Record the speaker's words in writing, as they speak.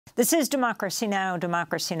This is Democracy Now!,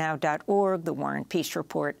 democracynow.org, The War and Peace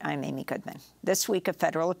Report. I'm Amy Goodman. This week, a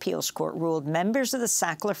federal appeals court ruled members of the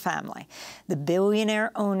Sackler family, the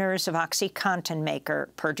billionaire owners of OxyContin maker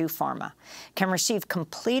Purdue Pharma, can receive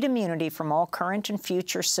complete immunity from all current and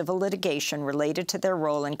future civil litigation related to their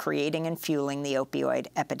role in creating and fueling the opioid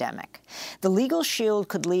epidemic. The legal shield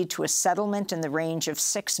could lead to a settlement in the range of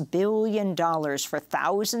 $6 billion for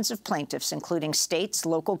thousands of plaintiffs, including states,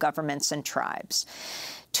 local governments, and tribes.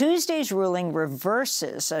 Tuesday's ruling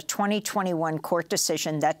reverses a 2021 court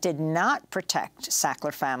decision that did not protect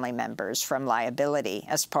Sackler family members from liability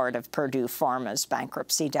as part of Purdue Pharma's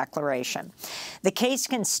bankruptcy declaration. The case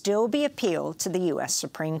can still be appealed to the U.S.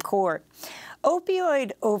 Supreme Court.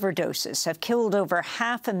 Opioid overdoses have killed over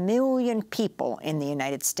 500,000 people in the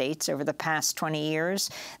United States over the past 20 years,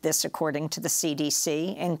 this according to the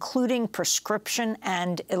CDC, including prescription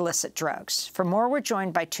and illicit drugs. For more, we're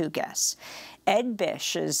joined by two guests. Ed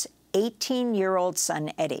Bisch's 18-year-old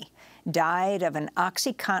son, Eddie, died of an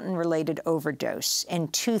OxyContin-related overdose in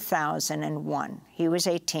 2001. He was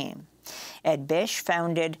 18. Ed Bisch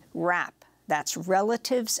founded RAP, that's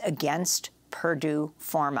Relatives Against Purdue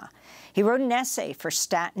Pharma. He wrote an essay for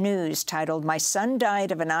Stat News titled, "My Son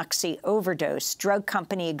Died of an Oxy Overdose. Drug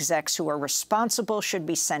Company Execs Who Are Responsible Should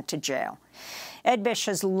Be Sent to Jail." Ed Bisch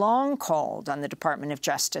has long called on the Department of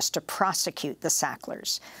Justice to prosecute the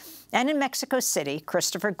Sacklers. And in Mexico City,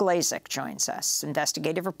 Christopher Glazek joins us,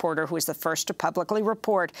 investigative reporter who was the first to publicly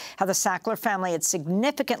report how the Sackler family had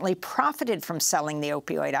significantly profited from selling the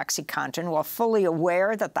opioid OxyContin while fully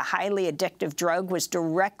aware that the highly addictive drug was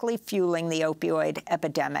directly fueling the opioid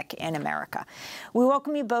epidemic in America. We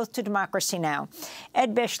welcome you both to Democracy Now!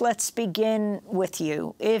 Ed Bisch, let's begin with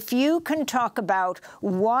you. If you can talk about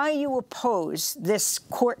why you oppose this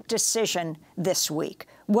court decision this week,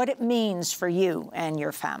 what it means for you and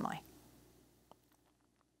your family.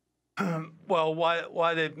 Well,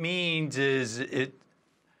 what it means is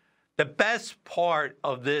the best part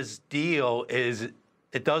of this deal is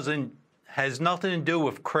has nothing to do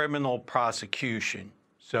with criminal prosecution.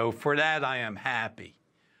 So for that, I am happy.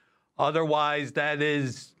 Otherwise, that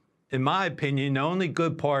is, in my opinion, the only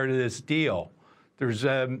good part of this deal. There's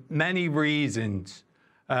many reasons.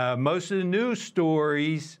 Most of the news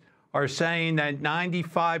stories are saying that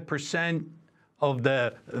 95% of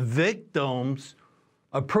the victims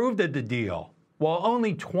approved of the deal, while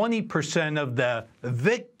only 20% of the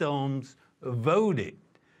victims voted.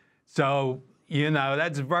 So, you know,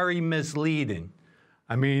 that's very misleading.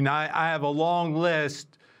 I mean, I have a long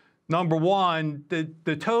list. Number one,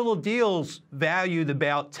 the total deal's valued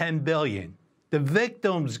about $10 billion. The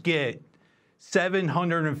victims get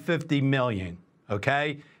 $750 million,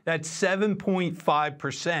 okay? That's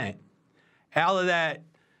 7.5%. Out of that,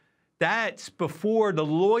 that's before the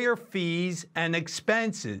lawyer fees and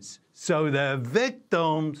expenses. So the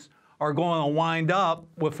victims are going to wind up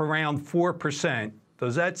with around 4%.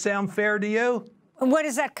 Does that sound fair to you? What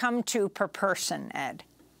does that come to per person, Ed?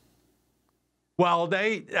 Well,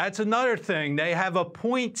 that's another thing. They have a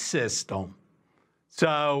point system.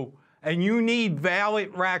 So, and you need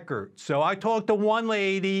valid records. So I talked to one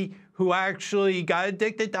lady who actually got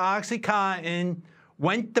addicted to OxyContin,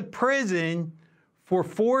 went to prison for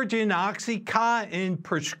forging OxyContin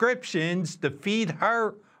prescriptions to feed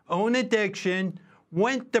her own addiction,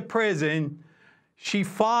 went to prison. She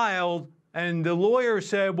filed, and the lawyer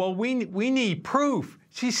said, well, we need proof.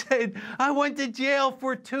 She said, I went to jail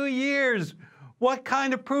for 2 years. What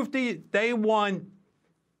kind of proof do you? They want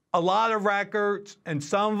a lot of records, and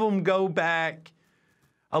some of them go back.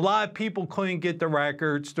 A lot of people couldn't get the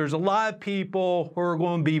records. There's a lot of people who are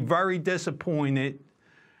going to be very disappointed.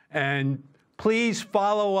 And please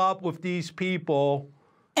follow up with these people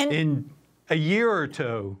in a year or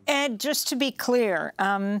two. Ed, just to be clear,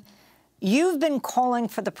 you've been calling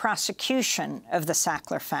for the prosecution of the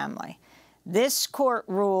Sackler family. This court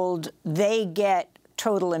ruled they get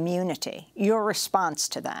total immunity. Your response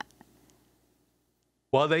to that?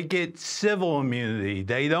 Well, they get civil immunity.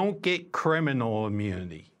 They don't get criminal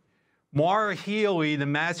immunity. Maura Healey, the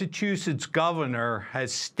Massachusetts governor,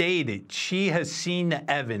 has stated she has seen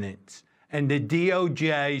the evidence and the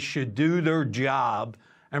DOJ should do their job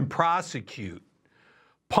and prosecute.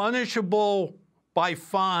 Punishable by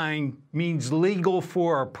fine means legal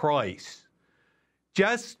for a price.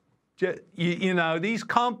 You know, these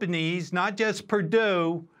companies, not just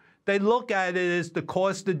Purdue, they look at it as the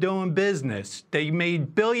cost of doing business. They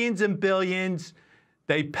made billions and billions.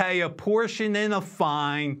 They pay a portion in a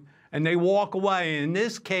fine, and they walk away. In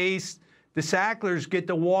this case, the Sacklers get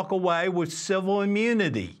to walk away with civil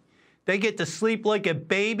immunity. They get to sleep like a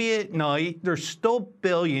baby at night. They're still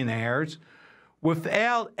billionaires.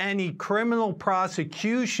 Without any criminal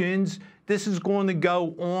prosecutions, this is going to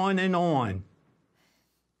go on and on.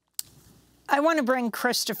 I want to bring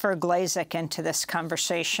Christopher Glazek into this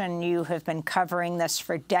conversation. You have been covering this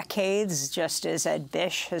for decades, just as Ed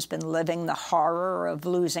Bisch has been living the horror of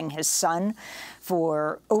losing his son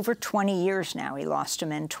for over 20 years now. He lost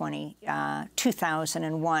him in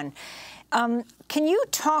 2001. Can you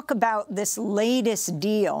talk about this latest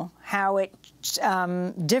deal, how it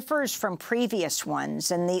differs from previous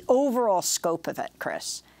ones, and the overall scope of it,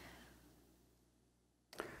 Chris?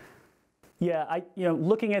 Yeah,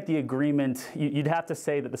 looking at the agreement, you'd have to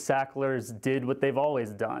say that the Sacklers did what they've always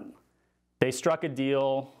done. They struck a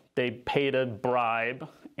deal, they paid a bribe,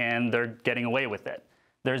 and they're getting away with it.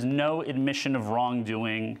 There's no admission of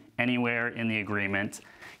wrongdoing anywhere in the agreement.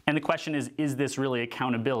 And the question is this really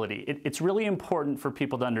accountability? It's really important for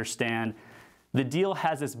people to understand the deal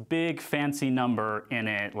has this big fancy number in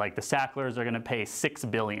it, like the Sacklers are going to pay $6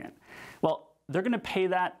 billion. Well, they're going to pay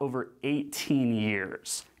that over 18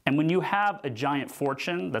 years. And when you have a giant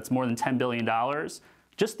fortune that's more than $10 billion,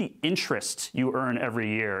 just the interest you earn every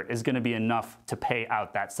year is going to be enough to pay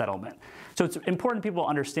out that settlement. So it's important people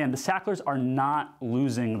understand the Sacklers are not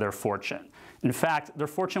losing their fortune. In fact, their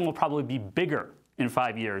fortune will probably be bigger in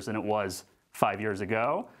 5 years than it was 5 years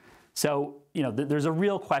ago. So, there's a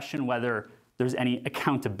real question whether there's any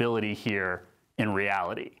accountability here in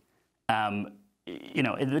reality. The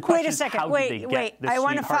question Wait a second. is how did they get this I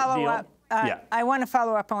want to follow deal? up. I want to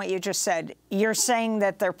follow up on what you just said. You're saying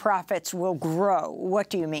that their profits will grow. What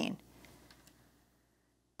do you mean?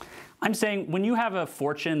 I'm saying when you have a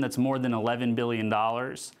fortune that's more than $11 billion,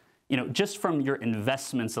 just from your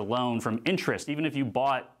investments alone, from interest, even if you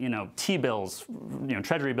bought, T-bills,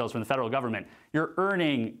 Treasury bills from the federal government, you're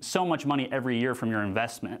earning so much money every year from your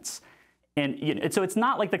investments. And so it's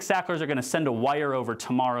not like the Sacklers are going to send a wire over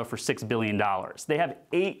tomorrow for $6 billion. They have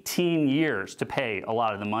 18 years to pay a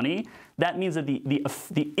lot of the money. That means that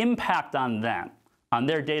the impact on them, on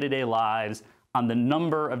their day-to-day lives, on the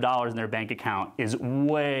number of dollars in their bank account is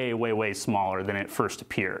way, way, way smaller than it first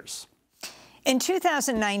appears. In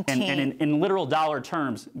 2019... And in literal dollar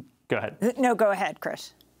terms... Go ahead. No, go ahead,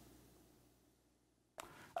 Chris.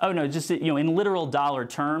 Oh, no, just, in literal dollar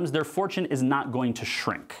terms, their fortune is not going to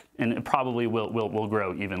shrink, and it probably will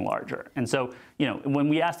grow even larger. And so, when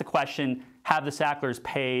we ask the question, have the Sacklers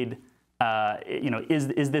paid,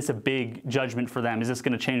 is this a big judgment for them? Is this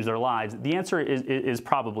going to change their lives? The answer is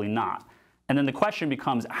probably not. And then the question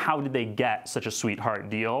becomes, how did they get such a sweetheart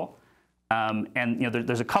deal?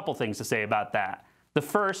 There's a couple things to say about that. The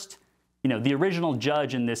first, the original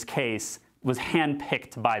judge in this case was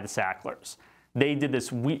handpicked by the Sacklers. They did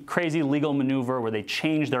this crazy legal maneuver where they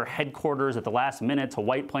changed their headquarters at the last minute to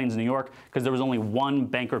White Plains, New York, because there was only one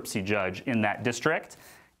bankruptcy judge in that district.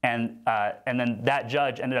 And then that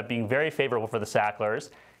judge ended up being very favorable for the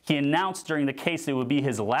Sacklers. He announced during the case it would be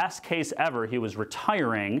his last case ever. He was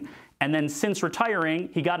retiring. And then since retiring,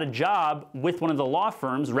 he got a job with one of the law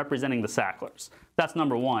firms representing the Sacklers. That's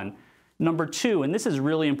number one. Number two, and this is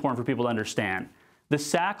really important for people to understand, the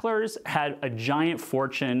Sacklers had a giant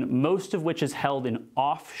fortune, most of which is held in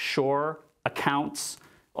offshore accounts.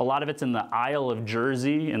 A lot of it's in the Isle of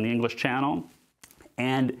Jersey in the English Channel.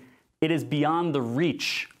 And it is beyond the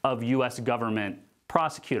reach of U.S. government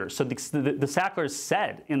prosecutors. So the Sacklers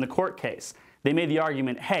said in the court case, they made the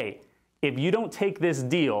argument, hey, if you don't take this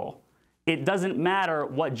deal, it doesn't matter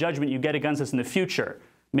what judgment you get against us in the future.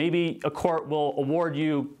 Maybe a court will award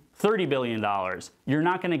you $30 billion. You're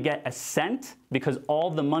not going to get a cent because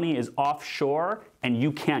all the money is offshore and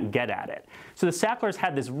you can't get at it. So the Sacklers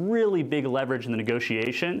had this really big leverage in the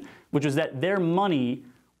negotiation, which was that their money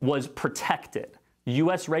was protected.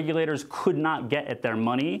 U.S. regulators could not get at their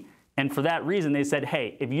money. And for that reason, they said,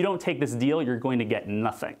 hey, if you don't take this deal, you're going to get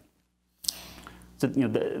nothing. So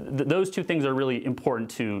those two things are really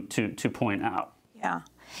important to point out. Yeah.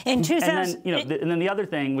 In 2000, and then the other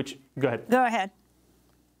thing, which, go ahead. Go ahead.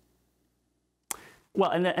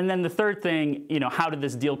 Well, and then the third thing, how did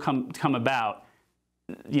this deal come about?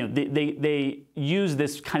 They use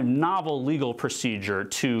this kind of novel legal procedure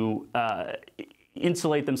to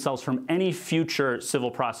insulate themselves from any future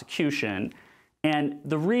civil prosecution. And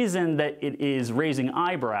the reason that it is raising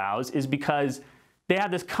eyebrows is because they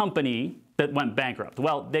had this company that went bankrupt.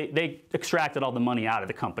 Well, they extracted all the money out of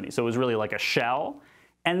the company, so it was really like a shell.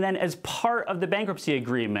 And then as part of the bankruptcy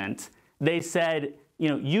agreement, they said,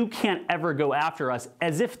 you can't ever go after us,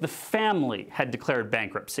 as if the family had declared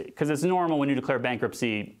bankruptcy. Because it's normal when you declare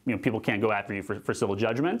bankruptcy, people can't go after you for civil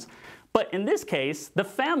judgments. But in this case, the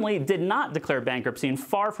family did not declare bankruptcy, and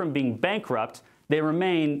far from being bankrupt, they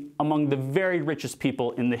remain among the very richest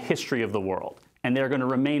people in the history of the world. and they're going to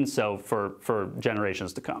remain so for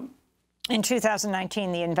generations to come. In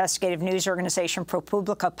 2019, the investigative news organization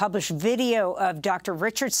ProPublica published video of Dr.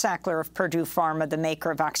 Richard Sackler of Purdue Pharma, the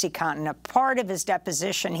maker of OxyContin, a part of his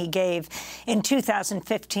deposition he gave in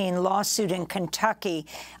 2015 lawsuit in Kentucky.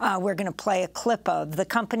 We're going to play a clip of. The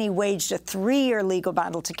company waged a 3-year legal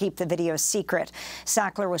battle to keep the video secret.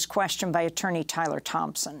 Sackler was questioned by attorney Tyler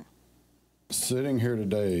Thompson. Sitting here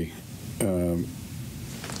today,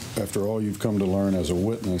 after all you've come to learn as a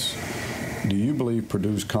witness, do you believe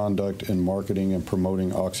Purdue's conduct in marketing and promoting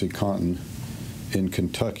OxyContin in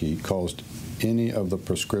Kentucky caused any of the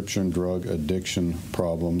prescription drug addiction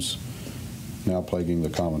problems now plaguing the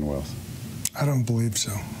Commonwealth? I don't believe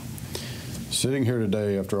so. Sitting here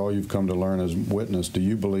today, after all you've come to learn as witness, do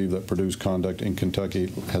you believe that Purdue's conduct in Kentucky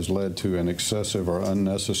has led to an excessive or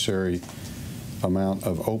unnecessary amount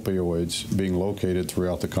of opioids being located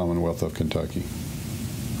throughout the Commonwealth of Kentucky?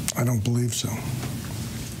 I don't believe so.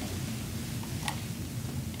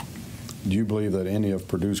 Do you believe that any of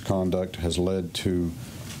Purdue's conduct has led to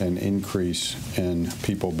an increase in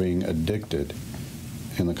people being addicted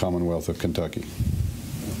in the Commonwealth of Kentucky?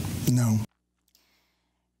 No.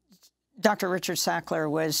 Dr. Richard Sackler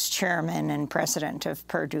was chairman and president of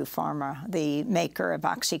Purdue Pharma, the maker of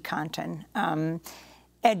OxyContin.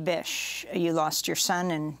 Ed Bisch, you lost your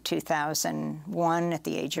son in 2001 at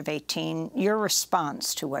the age of 18. Your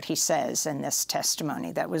response to what he says in this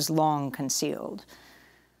testimony that was long concealed?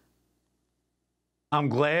 I'm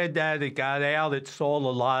glad that it got out. It saw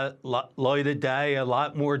the light of day. A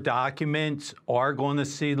lot more documents are going to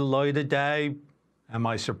see the light of day. Am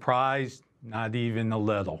I surprised? Not even a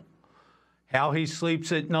little. How he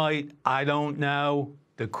sleeps at night, I don't know.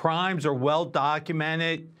 The crimes are well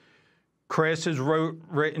documented. Chris has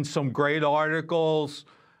written some great articles.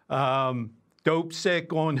 Dope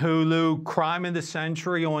Sick on Hulu, Crime of the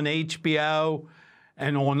Century on HBO.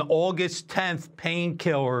 And on August 10th,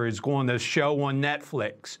 Painkiller is going to show on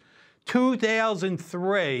Netflix.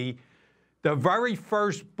 2003, the very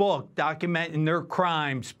first book documenting their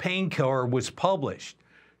crimes, Painkiller, was published.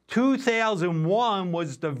 2001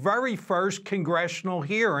 was the very first congressional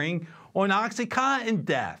hearing on OxyContin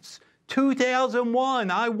deaths. 2001,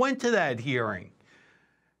 I went to that hearing.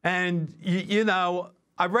 And, you know,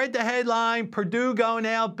 I read the headline, Purdue going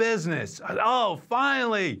out business. Oh,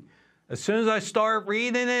 finally. As soon as I started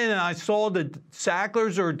reading it and I saw the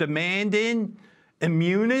Sacklers are demanding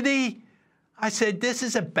immunity, I said, this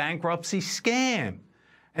is a bankruptcy scam.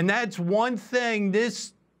 And that's one thing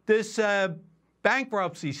this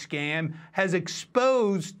bankruptcy scam has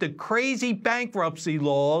exposed the crazy bankruptcy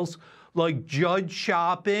laws like judge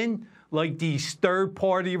shopping, like these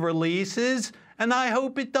third-party releases, and I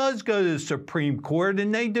hope it does go to the Supreme Court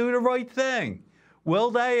and they do the right thing.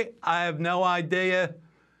 Will they? I have no idea.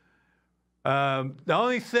 The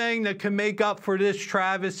only thing that can make up for this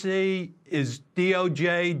travesty is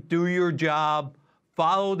DOJ, do your job,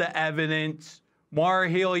 follow the evidence. Maura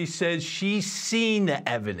Healey says she's seen the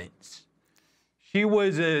evidence. She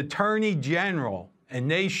was an attorney general, and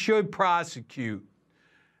they should prosecute.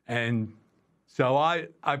 And so I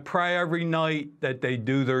pray every night that they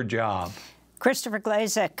do their job. Christopher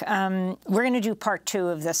Glazek, we're going to do part 2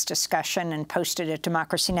 of this discussion and post it at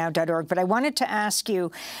democracynow.org. But I wanted to ask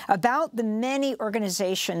you about the many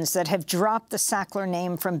organizations that have dropped the Sackler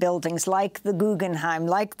name from buildings like the Guggenheim,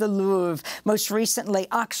 like the Louvre, most recently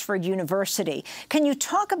Oxford University. Can you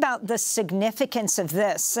talk about the significance of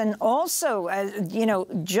this? And also, you know,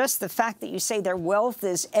 just the fact that you say their wealth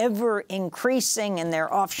is ever increasing in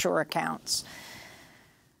their offshore accounts.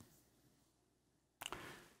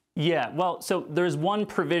 Yeah, well, so there's one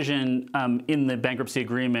provision in the bankruptcy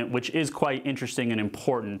agreement which is quite interesting and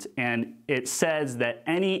important, and it says that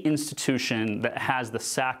any institution that has the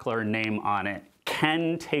Sackler name on it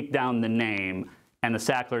can take down the name, and the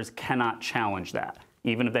Sacklers cannot challenge that,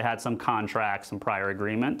 even if they had some contract, some prior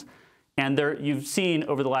agreement. And there, you've seen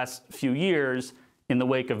over the last few years, in the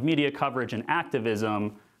wake of media coverage and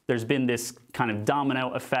activism, there's been this kind of domino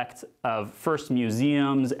effect of first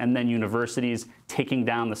museums and then universities taking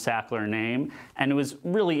down the Sackler name. And it was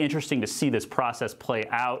really interesting to see this process play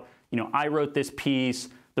out. You know, I wrote this piece.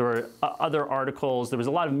 There were other articles. There was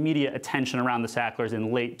a lot of media attention around the Sacklers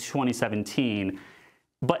in late 2017.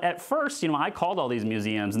 But at first, you know, I called all these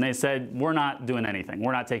museums and they said, we're not doing anything.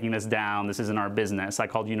 We're not taking this down. This isn't our business. I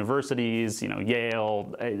called universities, you know,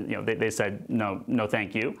 Yale, you know, they said, no, no,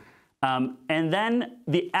 thank you. And then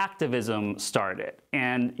the activism started,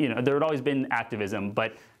 and you know there had always been activism,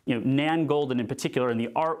 but you know Nan Goldin in particular in the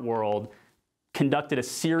art world conducted a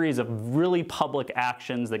series of really public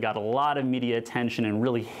actions that got a lot of media attention and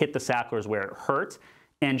really hit the Sacklers where it hurt.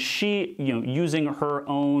 And she, using her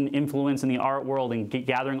own influence in the art world and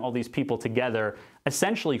gathering all these people together,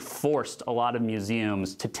 essentially forced a lot of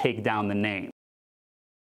museums to take down the name.